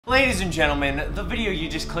Ladies and gentlemen, the video you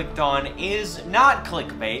just clicked on is not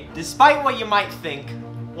clickbait, despite what you might think.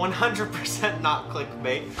 100% not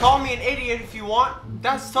clickbait. Call me an idiot if you want,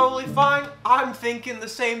 that's totally fine. I'm thinking the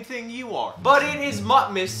same thing you are. But it is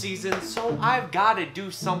Muttmas season, so I've got to do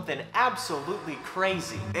something absolutely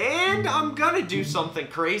crazy. And I'm gonna do something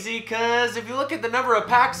crazy, because if you look at the number of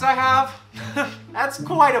packs I have, that's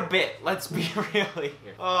quite a bit, let's be real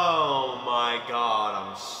here. Oh my god,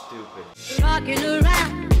 I'm stupid. Rocking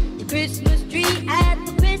around the Christmas tree at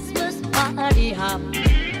the Christmas party hop.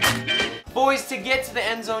 Boys, to get to the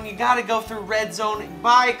end zone, you gotta go through red zone.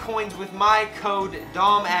 Buy coins with my code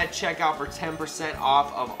DOM at checkout for 10%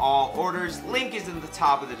 off of all orders. Link is in the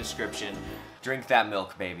top of the description. Drink that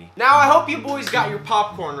milk, baby. Now, I hope you boys got your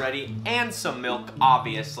popcorn ready and some milk,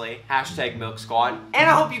 obviously. Hashtag Milk Squad. And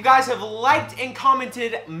I hope you guys have liked and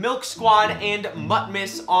commented Milk Squad and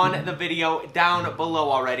Muttmas on the video down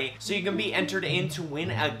below already, so you can be entered in to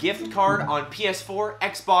win a gift card on PS4,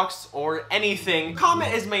 Xbox, or anything.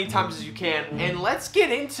 Comment as many times as you can, and let's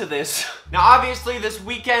get into this. Now, obviously, this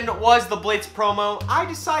weekend was the Blitz promo. I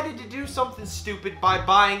decided to do something stupid by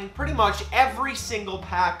buying pretty much every single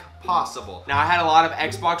pack possible. Now, I had a lot of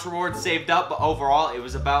Xbox rewards saved up, but overall, it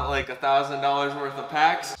was about like $1,000 worth of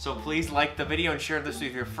packs. So please like the video and share this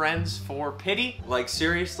with your friends for pity. Like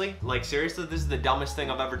seriously, this is the dumbest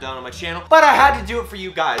thing I've ever done on my channel, but I had to do it for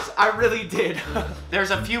you guys. I really did.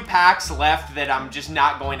 There's a few packs left that I'm just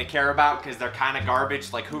not going to care about because they're kind of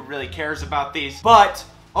garbage. Like, who really cares about these? But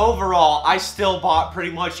overall, I still bought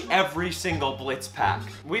pretty much every single Blitz pack.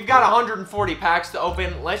 We've got 140 packs to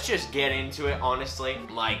open. Let's just get into it, honestly.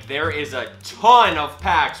 Like, there is a ton of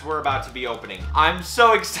packs we're about to be opening. I'm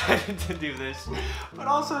so excited to do this, but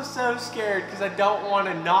also so scared because I don't want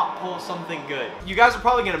to not pull something good. You guys are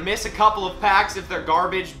probably going to miss a couple of packs if they're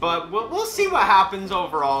garbage, but we'll see what happens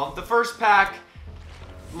overall. The first pack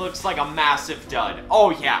looks like a massive dud.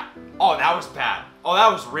 Oh, yeah. Oh, that was bad. Oh,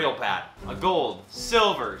 that was real bad. A gold,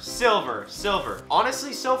 silver, silver, silver.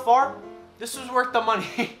 Honestly, so far, this was worth the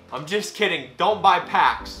money. I'm just kidding. Don't buy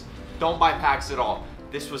packs. Don't buy packs at all.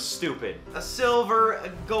 This was stupid. A silver, a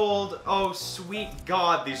gold. Oh, sweet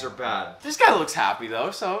God, these are bad. This guy looks happy,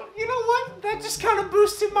 though, so you know what? That just kind of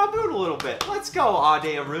boosted my mood a little bit. Let's go,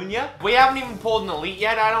 Ade Arunya. We haven't even pulled an elite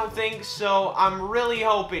yet, I don't think, so I'm really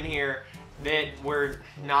hoping here that we're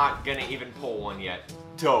not gonna even pull one yet.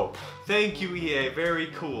 Dope. Thank you, EA. Very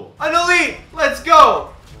cool. An elite! Let's go!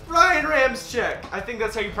 Ryan Ramczyk. I think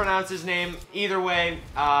that's how you pronounce his name. Either way,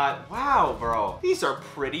 wow, bro. These are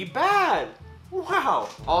pretty bad. Wow.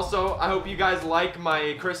 Also, I hope you guys like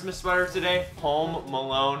my Christmas sweater today. Home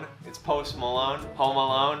Malone. It's Post Malone. Home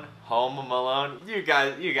Alone. Home Malone. You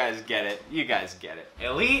guys get it. You guys get it.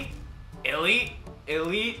 Elite. Elite.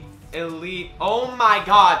 Elite. Elite. Oh my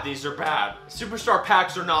God, these are bad. Superstar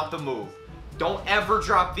packs are not the move. Don't ever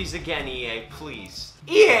drop these again, EA, please.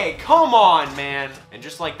 EA, come on, man. And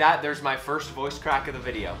just like that, there's my first voice crack of the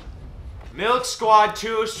video. Milk Squad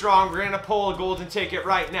 2 strong. We're gonna pull a golden ticket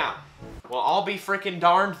right now. Well, I'll be freaking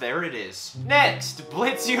darned. There it is. Next,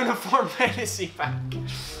 Blitz Uniform Fantasy Pack.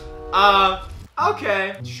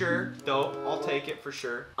 Okay, sure, dope. I'll take it for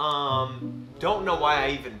sure. Don't know why I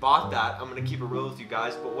even bought that. I'm gonna keep it real with you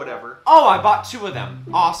guys, but whatever. Oh, I bought 2 of them.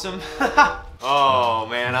 Awesome. Oh,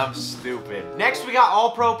 man, I'm stupid. Next, we got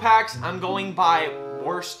all pro packs. I'm going by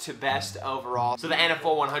worst to best overall. So the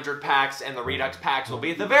NFL 100 packs and the Redux packs will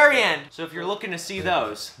be at the very end. So if you're looking to see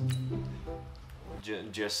those,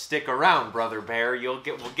 just stick around, Brother Bear. We'll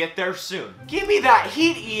get there soon. Give me that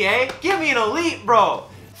heat, EA. Give me an elite, bro.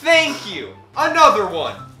 Thank you. Another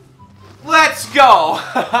one. Let's go.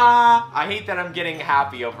 I hate that I'm getting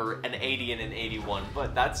happy over an 80 and an 81,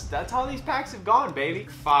 but that's how these packs have gone, baby.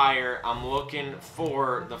 Fire. I'm looking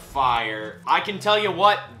for the fire. I can tell you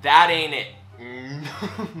what, that ain't it.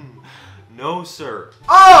 No, sir.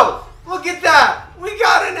 Oh, look at that. We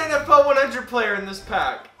got an NFL 100 player in this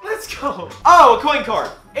pack. Let's go. Oh, a coin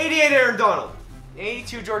card. 88 Aaron Donald.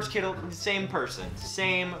 82 George Kittle, same person.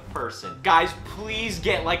 Guys, please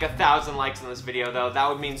get like 1,000 likes on this video though. That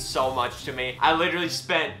would mean so much to me. I literally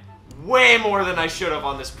spent way more than I should have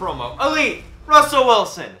on this promo. Elite, Russell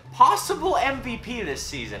Wilson. Possible MVP this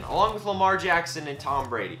season, along with Lamar Jackson and Tom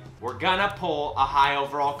Brady. We're gonna pull a high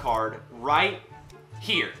overall card right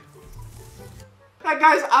here. That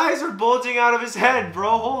guy's eyes are bulging out of his head,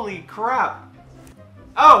 bro. Holy crap.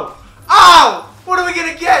 Oh! Oh! What are we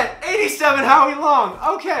gonna get? 87 Howie Long.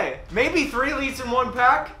 Okay. Maybe 3 elites in 1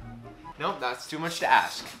 pack? Nope, that's too much to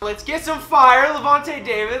ask. Let's get some fire. Levante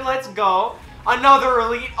David, let's go. Another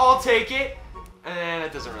elite, I'll take it. And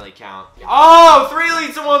it doesn't really count. Oh, 3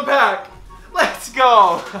 elites in 1 pack. Let's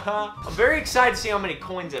go. I'm very excited to see how many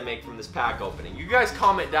coins I make from this pack opening. You guys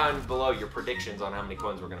comment down below your predictions on how many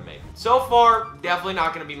coins we're gonna make. So far, definitely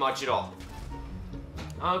not gonna be much at all.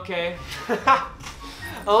 Okay.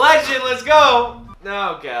 A legend, let's go.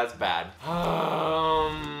 Okay, that's bad.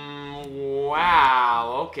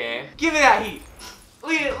 Wow, okay. Give me that heat.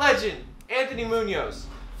 Elite legend, Anthony Munoz.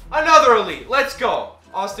 Another elite, let's go.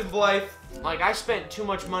 Austin Blythe. Like, I spent too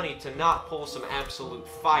much money to not pull some absolute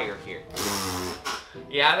fire here.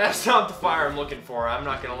 Yeah, that's not the fire I'm looking for, I'm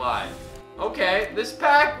not gonna lie. Okay, this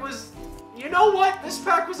pack was, you know what? This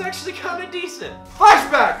pack was actually kind of decent.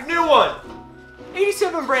 Flashback, new one.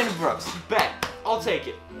 87 Brandon Brooks, bet. I'll take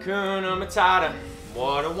it. Hakuna Matata,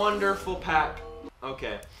 what a wonderful pack.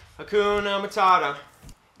 Okay, Hakuna Matata.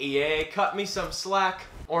 EA, cut me some slack.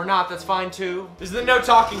 Or not, that's fine too. This is the no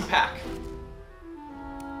talking pack.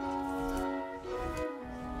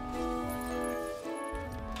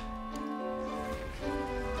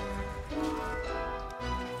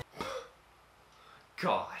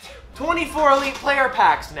 God. 24 elite player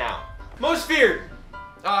packs now. Most feared.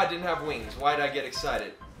 Ah, I didn't have wings. Why did I get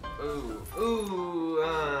excited? Ooh,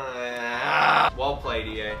 well played,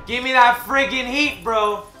 EA. Give me that friggin' heat,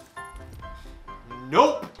 bro.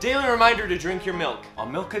 Nope. Daily reminder to drink your milk. A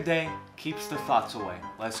milk a day keeps the thoughts away.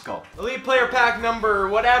 Let's go. Elite player pack number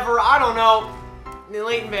whatever, I don't know.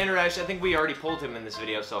 Leighton Vander Esch, I think we already pulled him in this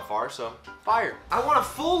video so far, so fire. I want a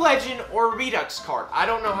full legend or Redux card. I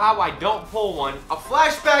don't know how I don't pull one. A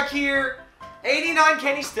flashback here. 89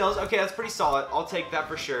 Kenny Stills. Okay, that's pretty solid. I'll take that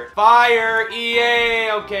for sure. Fire,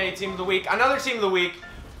 EA. Okay, team of the week. Another team of the week.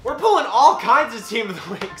 We're pulling all kinds of team of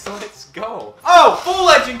the week, so let's go. Oh, full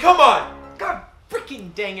legend, come on. God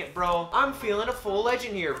freaking dang it, bro. I'm feeling a full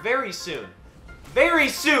legend here very soon. Very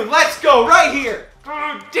soon. Let's go right here.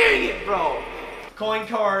 Oh, dang it, bro. Coin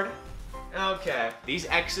card. Okay. These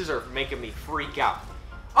X's are making me freak out.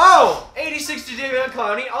 Oh! 86 to David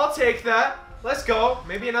Clowney. I'll take that. Let's go.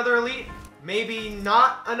 Maybe another elite. Maybe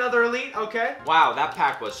not another elite. Okay. Wow, that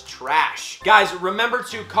pack was trash. Guys, remember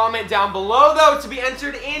to comment down below, though, to be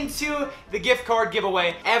entered into the gift card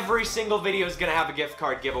giveaway. Every single video is going to have a gift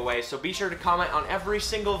card giveaway, so be sure to comment on every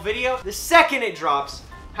single video. The second it drops,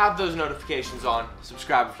 have those notifications on.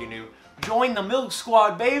 Subscribe if you're new. Join the Milk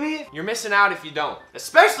Squad, baby. You're missing out if you don't.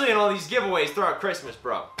 Especially in all these giveaways throughout Christmas,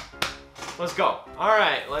 bro. Let's go. All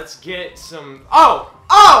right, let's get some... Oh!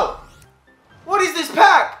 Oh! What is this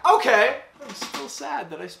pack? Okay. I'm still sad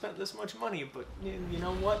that I spent this much money, but you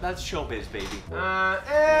know what? That's showbiz, baby.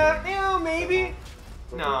 Maybe.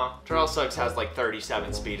 No, Charles Suggs has like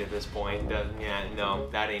 37 speed at this point. Yeah, no,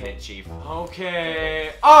 that ain't it, Chief.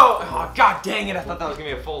 Okay. Oh, god dang it. I thought that was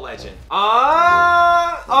gonna be a full legend.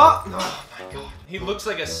 Oh my god. He looks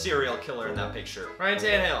like a serial killer in that picture. Ryan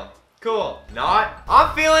Tannehill. Cool. Not.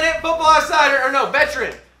 I'm feeling it. Football Insider, or no,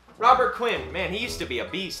 veteran. Robert Quinn. Man, he used to be a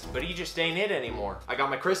beast, but he just ain't it anymore. I got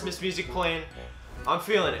my Christmas music playing. I'm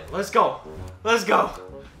feeling it. Let's go. Let's go.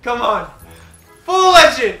 Come on. Full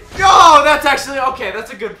legend! Oh, that's actually, okay,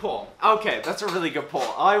 that's a good pull. Okay, that's a really good pull.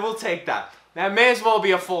 I will take that. That may as well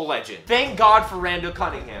be a full legend. Thank God for Randall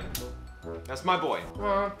Cunningham. That's my boy.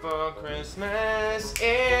 For Christmas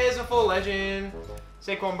is a full legend.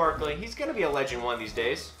 Saquon Barkley, he's gonna be a legend one of these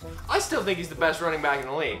days. I still think he's the best running back in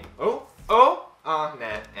the league. No,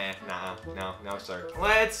 sir.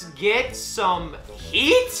 Let's get some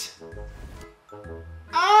heat?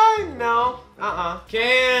 No.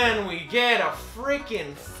 Can we get a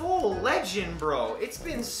freaking full legend, bro? It's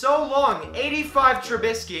been so long. 85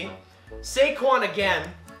 Trubisky. Saquon again.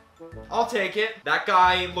 I'll take it. That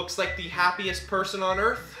guy looks like the happiest person on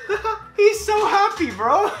earth. He's so happy,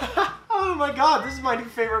 bro. Oh my god, this is my new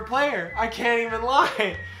favorite player. I can't even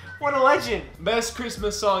lie. What a legend. Best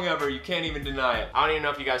Christmas song ever. You can't even deny it. I don't even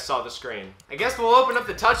know if you guys saw the screen. I guess we'll open up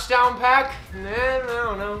the touchdown pack. I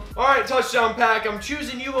don't know. All right, touchdown pack. I'm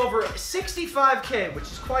choosing you over 65K, which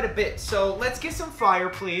is quite a bit. So let's get some fire,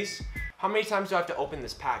 please. How many times do I have to open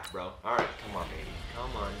this pack, bro? All right, come on, baby.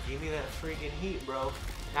 Come on. Give me that freaking heat, bro.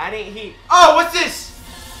 That ain't heat. Oh, what's this?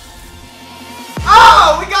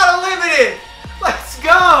 Oh, we got a limited. Let's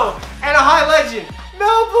go. And a high legend.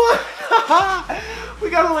 No, boy. We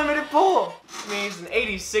got a limited pull. I mean, it's an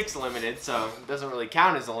 86 limited, so it doesn't really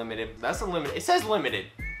count as a limited. That's a limited. It says limited.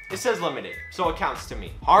 It says limited, so it counts to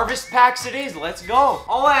me. Harvest packs it is. Let's go.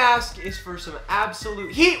 All I ask is for some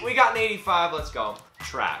absolute heat. We got an 85. Let's go.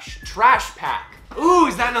 Trash. Trash pack. Ooh,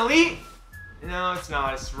 is that an elite? No, it's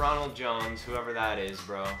not. It's Ronald Jones, whoever that is,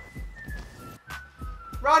 bro.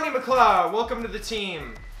 Rodney McLeod, welcome to the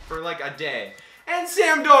team for like a day. And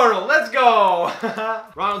Sam Darnold, let's go.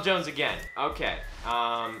 Ronald Jones again. Okay.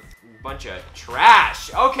 Bunch of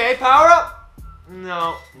trash. Okay, power up.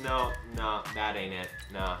 No, that ain't it.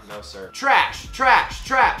 No, sir. Trash.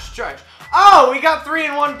 Oh, we got 3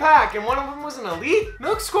 in one pack, and one of them was an elite?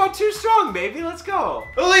 Milk Squad too strong, baby. Let's go.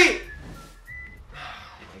 Elite! Oh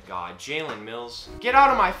my god, Jalen Mills. Get out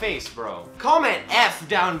of my face, bro. Comment F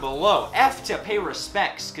down below. F to pay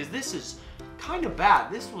respects, because this is kind of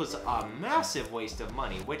bad. This was a massive waste of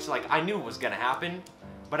money, which, like, I knew was gonna happen,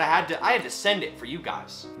 but I had to send it for you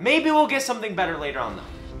guys. Maybe we'll get something better later on, though.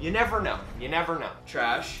 You never know. You never know.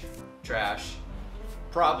 Trash.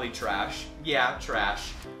 Probably trash. Yeah,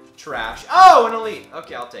 trash. Oh, an elite.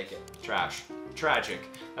 Okay, I'll take it. Trash. Tragic.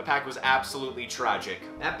 That pack was absolutely tragic.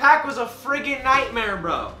 That pack was a friggin' nightmare,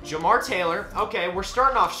 bro. Jamar Taylor. Okay, we're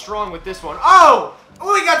starting off strong with this one. Oh!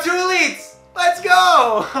 Oh, we got 2 elites! Let's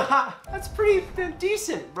go! That's pretty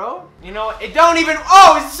decent, bro. You know, it don't even...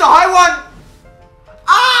 Oh, is this a high one?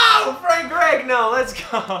 Oh, Frank Gregg, no, let's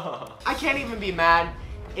go. I can't even be mad.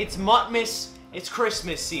 It's Muttmas, it's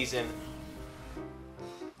Christmas season.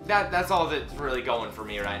 That's all that's really going for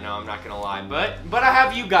me right now, I'm not gonna lie. But I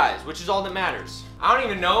have you guys, which is all that matters. I don't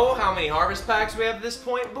even know how many harvest packs we have at this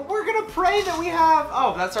point, but we're gonna pray that we have...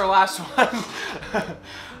 Oh, that's our last one.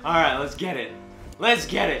 Alright, let's get it. Let's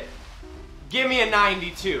get it. Give me a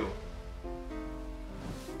 92.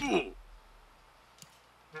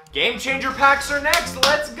 Game changer packs are next.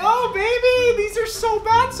 Let's go, baby. These are so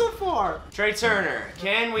bad so far. Trey Turner,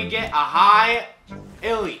 can we get a high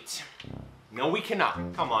elite? No, we cannot.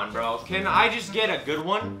 Come on, bro. Can I just get a good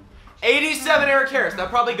one? 87 Eric Harris. That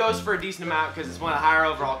probably goes for a decent amount because it's one of the higher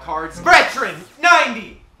overall cards. Veteran,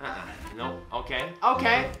 90. Nope. Okay.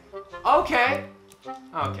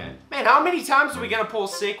 Man, how many times are we gonna pull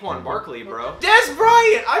Saquon Barkley, bro? Des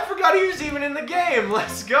Bryant. I forgot he was even in the game.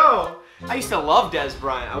 Let's go. I used to love Des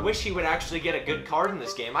Bryant. I wish he would actually get a good card in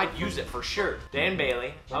this game. I'd use it for sure. Dan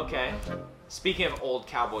Bailey. Okay. Speaking of old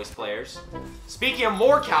Cowboys players. Speaking of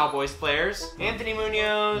more Cowboys players. Anthony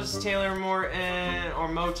Munoz, Taylor Morton, or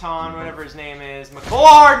Moton, whatever his name is. McCole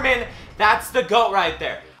Hardman. That's the GOAT right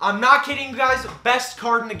there. I'm not kidding you guys. Best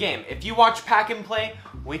card in the game. If you watch Pack and Play,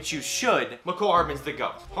 which you should, McCole Hardman's the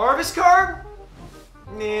GOAT. Harvest card?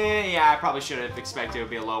 Yeah, I probably should have expected it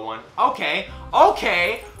would be a low one. Okay,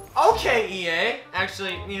 EA.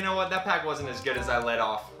 Actually, you know what? That pack wasn't as good as I let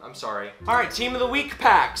off. I'm sorry. All right, Team of the Week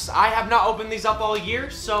packs. I have not opened these up all year,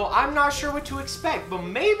 so I'm not sure what to expect, but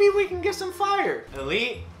maybe we can get some fire.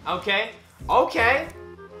 Elite. Okay. That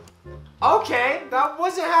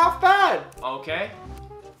wasn't half bad. Okay.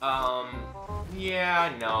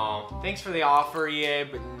 Yeah, no. Thanks for the offer, EA,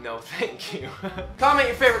 but no thank you. Comment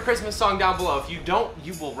your favorite Christmas song down below. If you don't,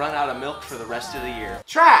 you will run out of milk for the rest of the year.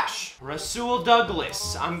 Trash! Rasul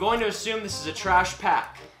Douglas. I'm going to assume this is a trash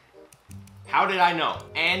pack. How did I know?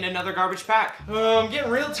 And another garbage pack. I'm getting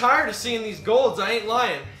real tired of seeing these golds, I ain't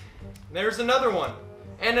lying. There's another one.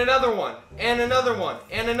 And another one. And another one.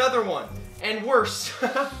 And another one. And worse.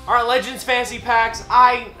 Alright, Legends Fantasy Packs.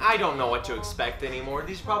 I don't know what to expect anymore.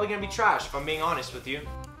 These are probably gonna be trash, if I'm being honest with you.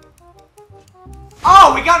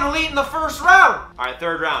 Oh, we got an elite in the first round! Alright,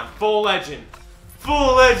 third round. Full Legend.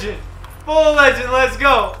 Full Legend. Full Legend, let's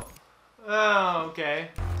go. Oh, okay.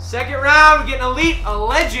 Second round, getting elite, a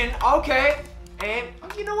Legend. Okay. And,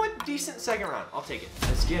 you know what? Decent second round. I'll take it.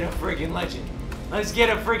 Let's get a friggin' Legend. Let's get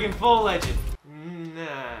a friggin' full Legend.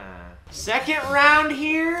 Nah. Second round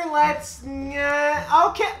here, let's,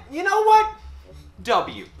 okay, you know what?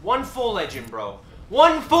 W. One full Legend, bro.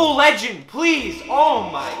 One full Legend, please. Oh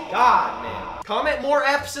my god, man. Comment more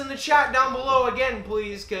F's in the chat down below again,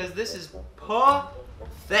 please, because this is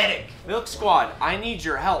pathetic. Milk Squad, I need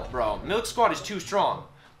your help, bro. Milk Squad is too strong,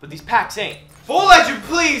 but these packs ain't. Full Legend,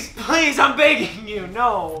 please, please, I'm begging you.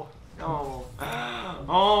 No.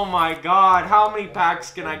 Oh my god, how many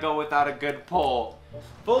packs can I go without a good pull?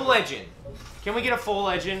 Full Legend. Can we get a full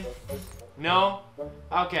Legend? No?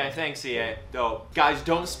 Okay, thanks, EA. No, guys,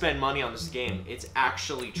 don't spend money on this game. It's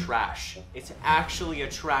actually trash. It's actually a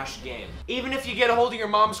trash game. Even if you get a hold of your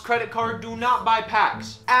mom's credit card, do not buy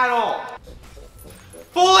packs. At all.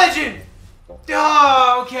 Full Legend!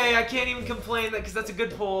 Oh, okay, I can't even complain because that's a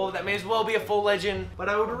good pull. That may as well be a full Legend, but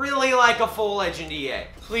I would really like a full Legend, EA.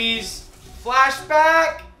 Please.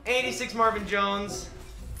 Flashback! 86 Marvin Jones.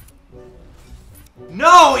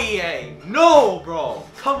 No, EA! No, bro!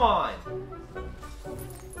 Come on!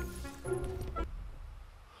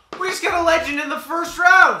 We just got a Legend in the first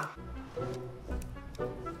round!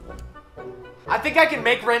 I think I can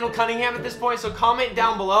make Randall Cunningham at this point, so comment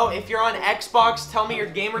down below. If you're on Xbox, tell me your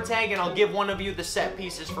gamer tag, and I'll give one of you the set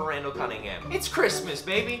pieces for Randall Cunningham. It's Christmas,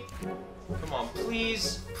 baby. Come on,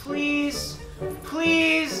 please, please,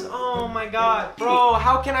 please. Oh my God. Bro,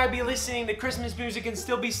 how can I be listening to Christmas music and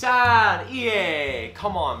still be sad? EA,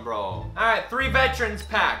 come on, bro. All right, 3 veterans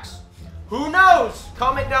packs. Who knows?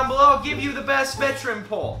 Comment down below, I'll give you the best veteran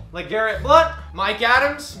poll. LeGarrette Blount, Mike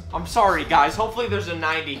Adams. I'm sorry, guys. Hopefully there's a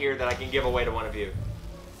 90 here that I can give away to one of you.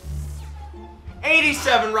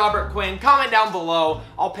 87 Robert Quinn. Comment down below.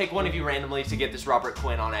 I'll pick one of you randomly to get this Robert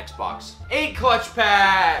Quinn on Xbox. 8 clutch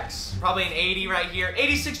packs. Probably an 80 right here.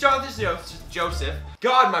 86 Jonathan Joseph.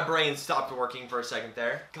 God, my brain stopped working for a second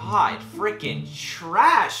there. God, freaking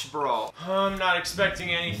trash, bro. I'm not expecting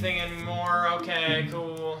anything anymore. Okay,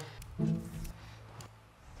 cool.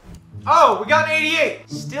 Oh, we got an 88.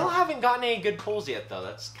 Still haven't gotten any good pulls yet, though.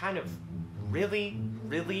 That's kind of really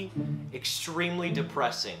extremely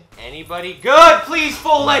depressing. Anybody? Good, please,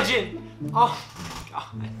 full legend. Oh my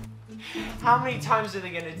God. How many times are they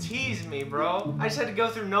gonna tease me, bro? I just had to go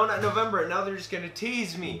through No Nut November, and now they're just gonna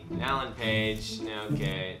tease me. Alan Page,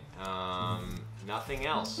 okay. Nothing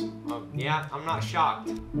else. Oh, yeah, I'm not shocked.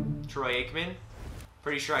 Troy Aikman.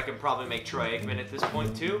 Pretty sure I can probably make Troy Aikman at this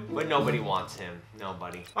point too, but nobody wants him.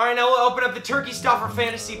 Nobody. All right, now we'll open up the Turkey Stuffer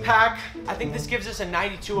Fantasy Pack. I think this gives us a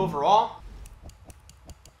 92 overall.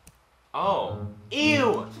 Oh.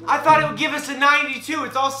 Ew. I thought it would give us a 92.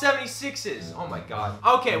 It's all 76s. Oh my God.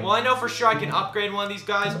 Okay, well, I know for sure I can upgrade one of these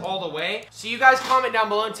guys all the way. So you guys comment down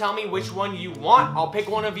below and tell me which one you want. I'll pick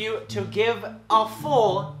one of you to give a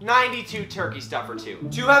full 92 Turkey Stuffer to.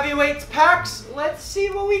 2 heavyweights packs. Let's see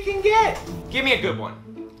what we can get. Give me a good one.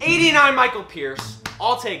 89 Michael Pierce.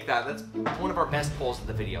 I'll take that. That's one of our best pulls of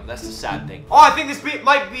the video. That's the sad thing. Oh, I think this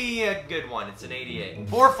might be a good one. It's an 88.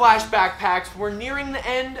 4 flashback packs. We're nearing the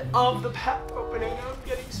end of the pack opening. I'm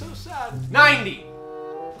getting so sad. 90.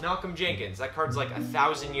 Malcolm Jenkins. That card's like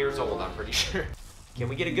 1,000 years old, I'm pretty sure. Can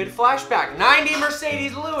we get a good flashback? 90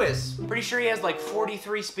 Mercedes Lewis. Pretty sure he has like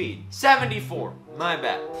 43 speed. 74. My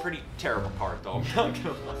bad. Pretty terrible card though. I'm not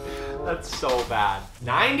gonna lie. That's so bad.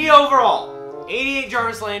 90 overall. 88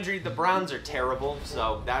 Jarvis Landry. The Browns are terrible,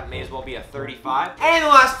 so that may as well be a 35. And the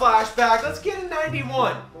last flashback, let's get a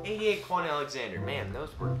 91. 88 Quan Alexander. Man,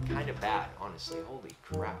 those were kind of bad, honestly. Holy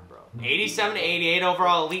crap, bro. 87 to 88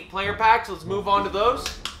 overall elite player packs. Let's move on to those.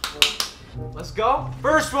 Let's go.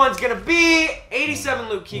 First one's gonna be 87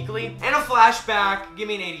 Luke Kuechly and a flashback. Give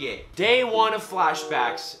me an 88. Day 1 of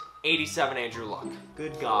flashbacks. 87 Andrew Luck.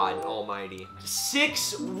 Good God almighty.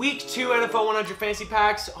 6 week 2 NFL 100 fantasy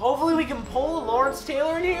packs. Hopefully we can pull Lawrence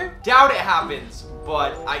Taylor in here. Doubt it happens,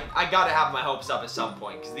 but I gotta have my hopes up at some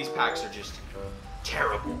point because these packs are just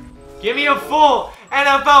terrible. Give me a full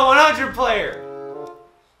NFL 100 player.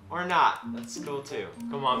 Or not. That's cool too.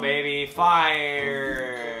 Come on, baby.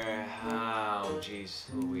 Fire. Oh, jeez.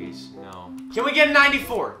 Louise. No. Can we get a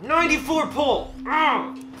 94? 94 pull.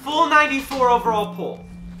 Full 94 overall pull.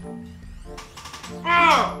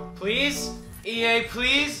 Please? EA,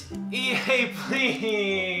 please? EA,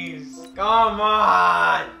 please. Come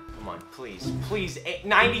on. Come on, please. Please.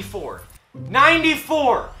 94.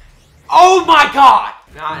 94. Oh my God.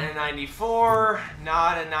 Not a 94.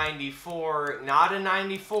 Not a 94. Not a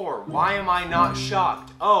 94. Why am I not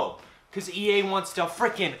shocked? Oh, because EA wants to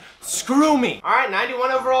frickin' screw me. All right,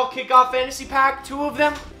 91 overall kickoff fantasy pack. 2 of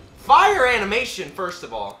them. Fire animation, first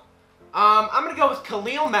of all. I'm going to go with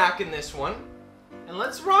Khalil Mack in this one. And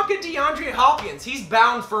let's rock a DeAndre Hopkins. He's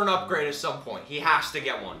bound for an upgrade at some point. He has to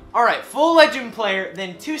get one. All right, full legend player,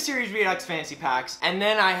 then 2 Series Redux fantasy packs, and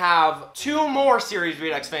then I have 2 more Series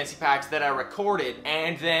Redux fantasy packs that I recorded,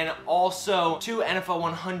 and then also 2 NFL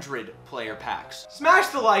 100 player packs. Smash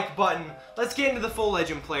the like button. Let's get into the full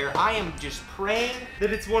legend player. I am just praying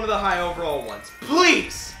that it's one of the high overall ones.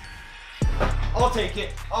 Please! I'll take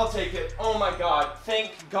it. I'll take it. Oh my God.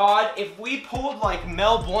 Thank God. If we pulled like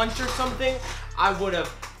Mel Blount or something, I would have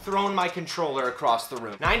thrown my controller across the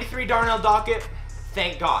room. 93 Darnell Dockett.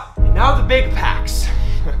 Thank God. And now the big packs.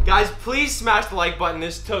 Guys, please smash the like button.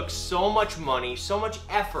 This took so much money, so much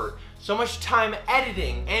effort, so much time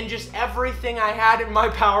editing, and just everything I had in my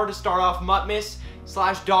power to start off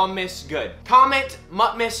Muttmiss/Dom-Miss good. Comment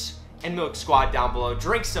Muttmiss and Milk Squad down below.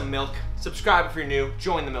 Drink some milk. Subscribe if you're new.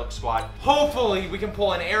 Join the Milk Squad. Hopefully, we can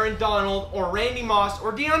pull an Aaron Donald or Randy Moss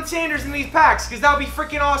or Deion Sanders in these packs, because that would be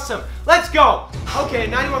freaking awesome. Let's go. Okay,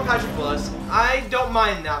 91 Patrick Willis. I don't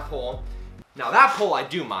mind that pull. Now, that pull I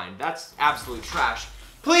do mind. That's absolute trash.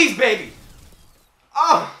 Please, baby.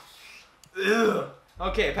 Oh. Ugh.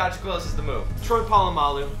 Okay, Patrick Willis is the move. Troy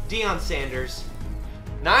Polamalu, Deion Sanders.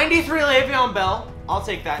 93 Le'Veon Bell. I'll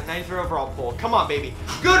take that. 93 overall pull. Come on, baby.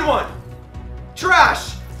 Good one.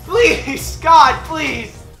 Trash. Please, God,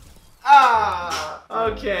 please.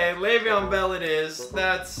 Okay, Le'Veon Bell it is.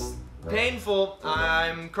 That's Painful.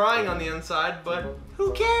 I'm crying on the inside, but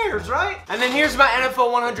who cares, right? And then here's my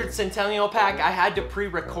NFL 100 Centennial pack. I had to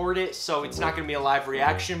pre-record it, so it's not gonna be a live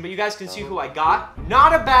reaction, but you guys can see who I got.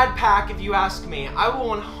 Not a bad pack if you ask me. I will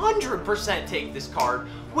 100% take this card.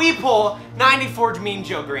 We pull 94 Mean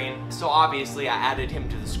Joe Green, so obviously I added him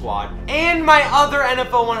to the squad. And my other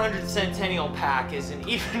NFL 100 Centennial pack is an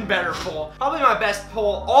even better pull. Probably my best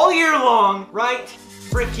pull all year long, right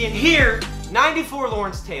freaking here. 94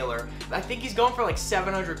 Lawrence Taylor. I think he's going for like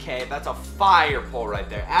 700K. That's a fire pull right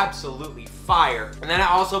there. Absolutely fire. And then I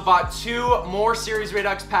also bought 2 more Series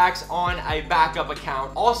Redux packs on a backup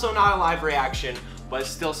account. Also not a live reaction, but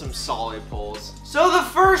still some solid pulls. So the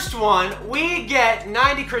first one, we get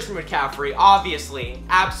 90 Christian McCaffrey. Obviously,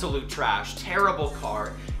 absolute trash. Terrible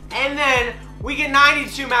card. And then we get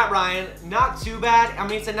 92 Matt Ryan, not too bad. I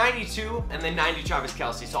mean, it's a 92 and then 90 Travis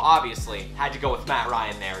Kelce. So obviously had to go with Matt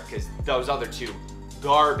Ryan there because those other 2,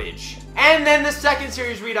 garbage. And then the second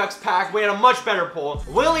Series Redux pack, we had a much better pull.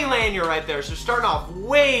 Willie Lanier right there. So starting off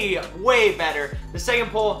way, way better. The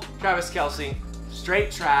second pull, Travis Kelce,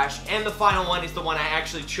 straight trash. And the final one is the one I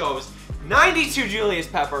actually chose. 92 Julius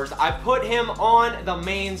Peppers. I put him on the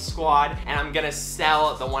main squad and I'm gonna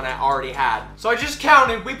sell the one I already had. So I just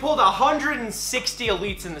counted, we pulled 160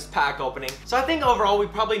 elites in this pack opening. So I think overall we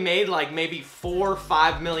probably made like maybe 4 or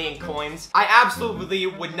 5 million coins. I absolutely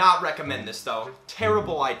would not recommend this though.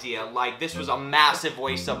 Terrible idea. Like this was a massive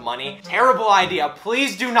waste of money. Terrible idea.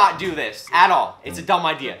 Please do not do this at all. It's a dumb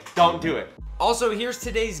idea. Don't do it. Also, here's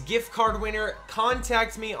today's gift card winner.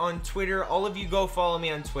 Contact me on Twitter. All of you go follow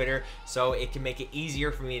me on Twitter so it can make it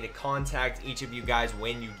easier for me to contact each of you guys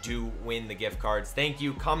when you do win the gift cards. Thank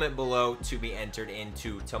you. Comment below to be entered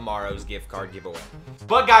into tomorrow's gift card giveaway.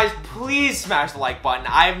 But guys, please smash the like button.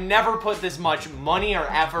 I've never put this much money or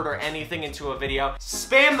effort or anything into a video.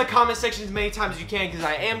 Spam the comment section as many times as you can because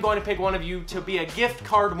I am going to pick one of you to be a gift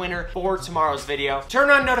card winner for tomorrow's video.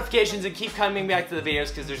 Turn on notifications and keep coming back to the videos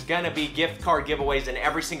because there's gonna be gift card giveaways in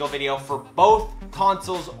every single video for both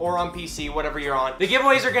consoles or on PC, whatever you're on. The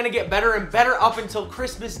giveaways are gonna get better and better up until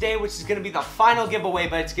Christmas Day, which is gonna be the final giveaway,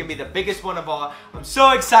 but it's gonna be the biggest one of all. I'm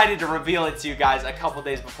so excited to reveal it to you guys a couple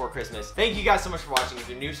days before Christmas. Thank you guys so much for watching. If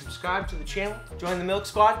you're new, subscribe to the channel, join the Milk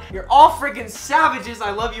Squad. You're all freaking savages.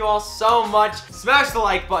 I love you all so much. Smash the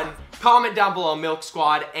like button. Comment down below Milk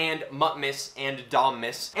Squad and Muttmas and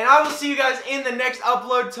Dommas. And I will see you guys in the next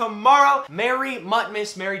upload tomorrow. Merry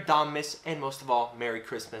Muttmas, Merry Dommas, and most of all, Merry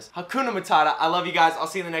Christmas. Hakuna Matata. I love you guys. I'll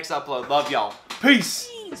see you in the next upload. Love y'all. Peace.